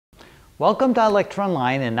Welcome to Electron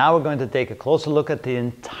Line, and now we're going to take a closer look at the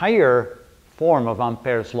entire form of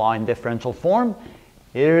Ampere's law in differential form.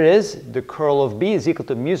 Here it is, the curl of B is equal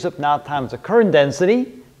to mu sub naught times the current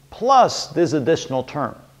density plus this additional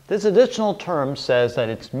term. This additional term says that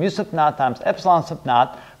it's mu sub naught times epsilon sub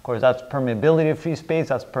naught, of course that's permeability of free space,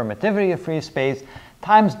 that's permittivity of free space,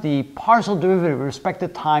 times the partial derivative with respect to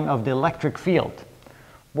time of the electric field.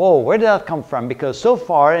 Whoa, where did that come from? Because so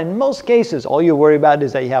far, in most cases, all you worry about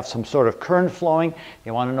is that you have some sort of current flowing.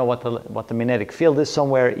 You want to know what the magnetic field is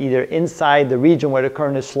somewhere, either inside the region where the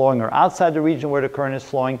current is flowing or outside the region where the current is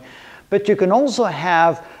flowing. But you can also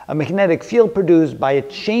have a magnetic field produced by a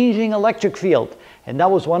changing electric field. And that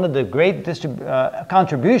was one of the great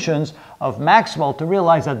contributions of Maxwell, to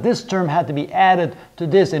realize that this term had to be added to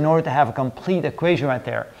this in order to have a complete equation right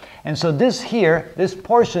there. And so this here, this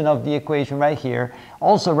portion of the equation right here,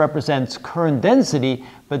 also represents current density,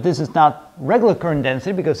 but this is not regular current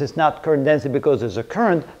density because it's not current density because there's a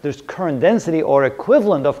current. There's current density or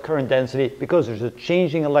equivalent of current density because there's a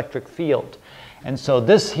changing electric field. And so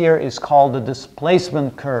this here is called the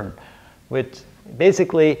displacement curve, which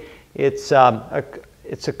basically it's a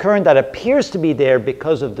current that appears to be there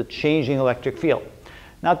because of the changing electric field.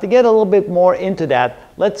 Now, to get a little bit more into that,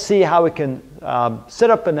 let's see how we can set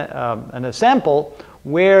up an example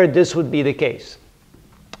where this would be the case.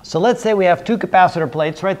 So let's say we have two capacitor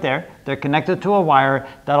plates right there. They're connected to a wire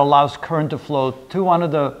that allows current to flow to one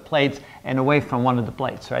of the plates and away from one of the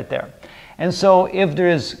plates right there. And so if there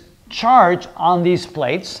is charge on these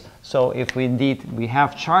plates, so if we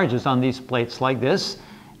have charges on these plates like this,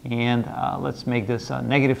 and let's make this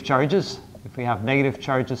negative charges. If we have negative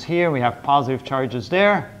charges here, we have positive charges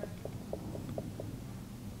there.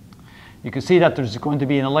 You can see that there's going to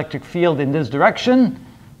be an electric field in this direction,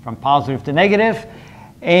 from positive to negative.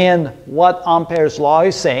 And what Ampere's law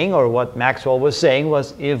is saying, or what Maxwell was saying,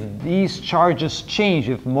 was if these charges change,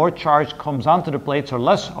 if more charge comes onto the plates or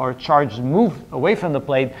less, or charges move away from the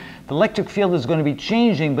plate, the electric field is going to be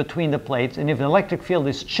changing between the plates. And if the electric field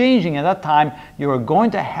is changing at that time, you are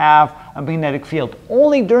going to have a magnetic field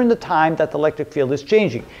only during the time that the electric field is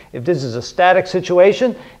changing. If this is a static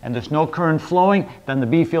situation and there's no current flowing, then the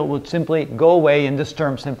B field would simply go away and this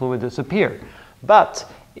term simply would disappear. But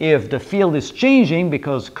if the field is changing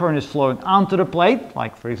because current is flowing onto the plate,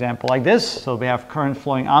 like for example like this, so we have current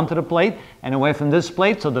flowing onto the plate and away from this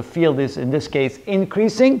plate, so the field is in this case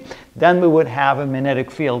increasing, then we would have a magnetic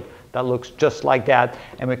field that looks just like that.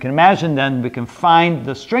 And we can imagine then we can find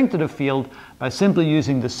the strength of the field by simply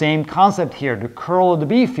using the same concept here. The curl of the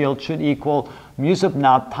B field should equal mu sub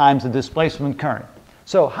naught times the displacement current.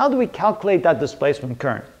 So how do we calculate that displacement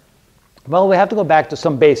current? Well, we have to go back to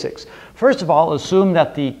some basics. First of all, assume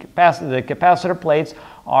that the capacitor plates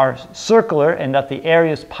are circular and that the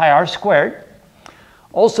area is pi r squared.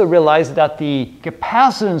 Also realize that the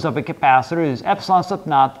capacitance of a capacitor is epsilon sub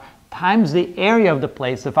naught times the area of the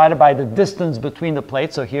plates divided by the distance between the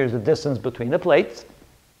plates. So here's the distance between the plates.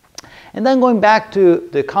 And then going back to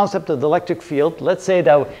the concept of the electric field, let's say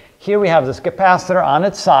that here we have this capacitor on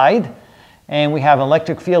its side and we have an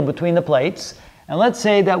electric field between the plates. And let's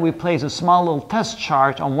say that we place a small little test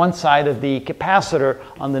charge on one side of the capacitor,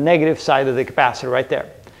 on the negative side of the capacitor right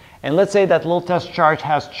there. And let's say that little test charge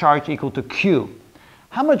has charge equal to Q.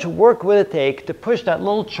 How much work would it take to push that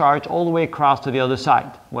little charge all the way across to the other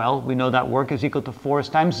side? Well, we know that work is equal to force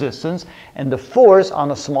times distance, and the force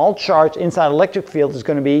on a small charge inside an electric field is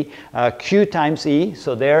going to be Q times E.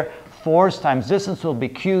 So there, force times distance will be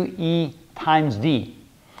QE times D.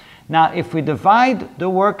 Now, if we divide the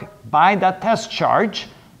work by that test charge,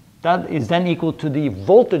 that is then equal to the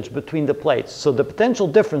voltage between the plates. So the potential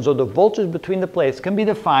difference, or the voltage between the plates, can be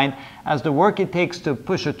defined as the work it takes to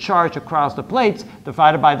push a charge across the plates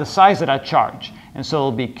divided by the size of that charge. And so it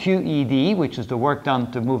will be QED, which is the work done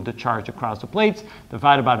to move the charge across the plates,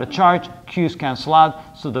 divided by the charge. Q's cancel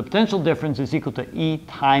out, so the potential difference is equal to E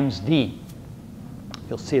times D.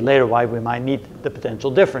 You'll see later why we might need the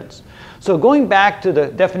potential difference. So going back to the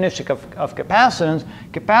definition of capacitance,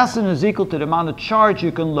 capacitance is equal to the amount of charge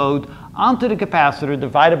you can load onto the capacitor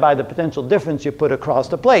divided by the potential difference you put across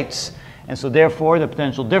the plates. And so therefore, the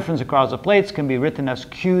potential difference across the plates can be written as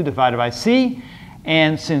Q divided by C.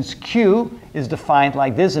 And since Q is defined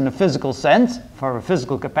like this in a physical sense, for a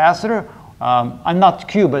physical capacitor, not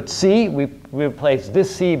Q but C, we replace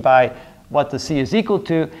this C by what the C is equal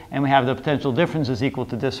to, and we have the potential difference is equal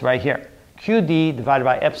to this right here. QD divided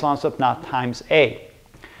by epsilon sub naught times A.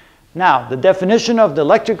 Now, the definition of the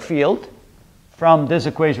electric field from this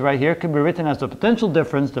equation right here can be written as the potential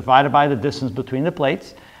difference divided by the distance between the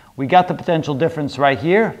plates. We got the potential difference right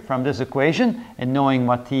here from this equation, and knowing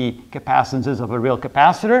what the capacitance is of a real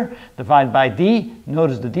capacitor, divided by D.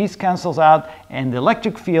 Notice the D's cancels out, and the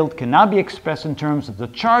electric field cannot be expressed in terms of the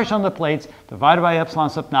charge on the plates divided by epsilon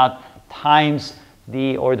sub naught times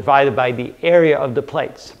or divided by the area of the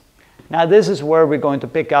plates. Now this is where we're going to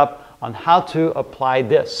pick up on how to apply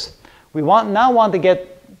this. We now want to get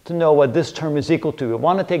to know what this term is equal to. We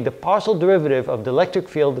want to take the partial derivative of the electric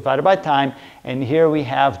field divided by time, and here we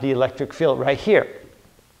have the electric field right here.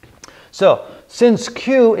 So since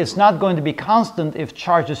Q is not going to be constant if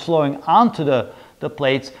charge is flowing onto the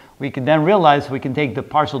plates, we can then realize we can take the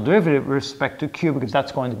partial derivative with respect to Q, because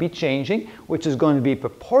that's going to be changing, which is going to be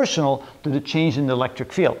proportional to the change in the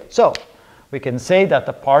electric field. So we can say that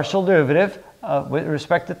the partial derivative with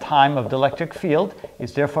respect to time of the electric field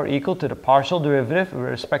is therefore equal to the partial derivative with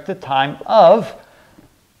respect to time of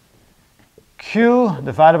Q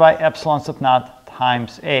divided by epsilon sub naught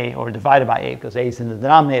times A, or divided by A, because A is in the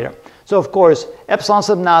denominator. So of course, epsilon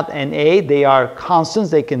sub naught and A, they are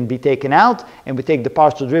constants, they can be taken out, and we take the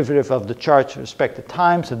partial derivative of the charge with respect to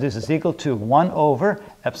time, so this is equal to 1 over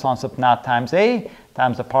epsilon sub naught times A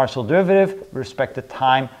times the partial derivative with respect to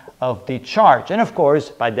time of the charge. And of course,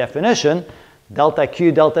 by definition, delta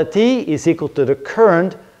Q delta T is equal to the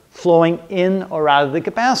current flowing in or out of the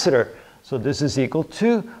capacitor. So this is equal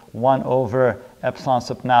to 1 over epsilon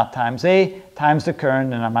sub naught times A times the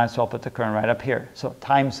current, and I might as well put the current right up here. So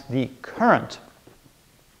times the current.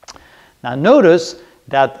 Now notice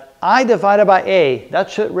that I divided by A, that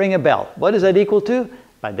should ring a bell. What is that equal to?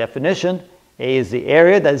 By definition, A is the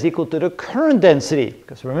area that is equal to the current density.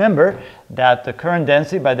 Because remember that the current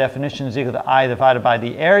density by definition is equal to I divided by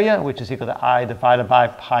the area, which is equal to I divided by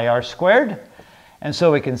pi r squared. And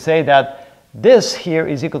so we can say that this here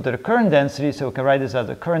is equal to the current density, so we can write this as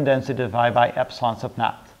the current density divided by epsilon sub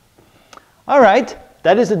naught. All right,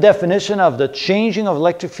 that is the definition of the changing of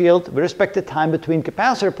electric field with respect to time between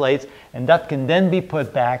capacitor plates, and that can then be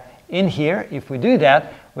put back in here. If we do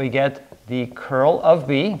that, we get the curl of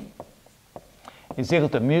B is equal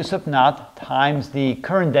to mu sub naught times the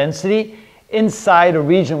current density inside a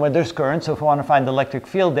region where there's current. So if we want to find the electric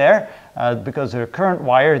field there, because there's a current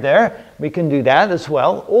wire there, we can do that as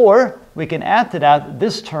well. Or we can add to that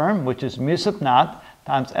this term, which is mu sub naught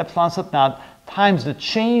times epsilon sub naught times the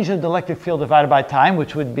change of the electric field divided by time,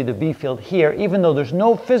 which would be the B field here. Even though there's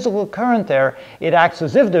no physical current there, it acts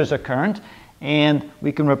as if there's a current. And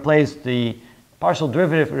we can replace the partial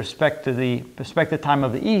derivative with respect to the prospective time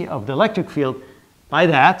of the E of the electric field by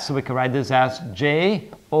that. So we can write this as J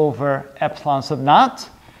over epsilon sub naught.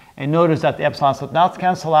 And notice that the epsilon sub naught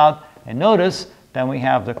cancel out. And notice then we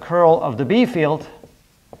have the curl of the B field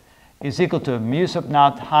is equal to mu sub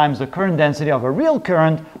naught times the current density of a real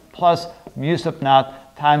current plus mu sub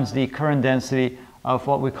naught times the current density of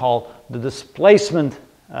what we call the displacement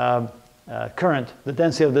current, the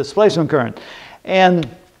density of the displacement current. And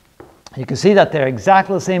you can see that they're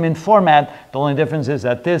exactly the same in format. The only difference is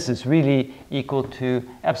that this is really equal to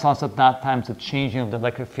epsilon sub naught times the changing of the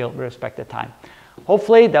electric field with respect to time.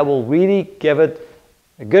 Hopefully that will really give it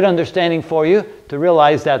a good understanding for you to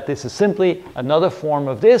realize that this is simply another form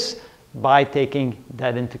of this by taking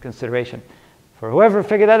that into consideration. For whoever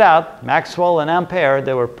figured that out, Maxwell and Ampere,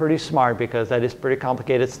 they were pretty smart, because that is pretty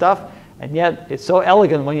complicated stuff, and yet it's so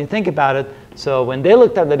elegant when you think about it. So when they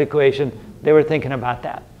looked at that equation, they were thinking about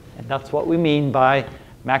that. And that's what we mean by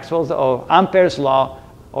Maxwell's or Ampere's law,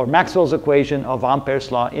 or Maxwell's equation of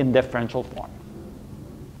Ampere's law in differential form.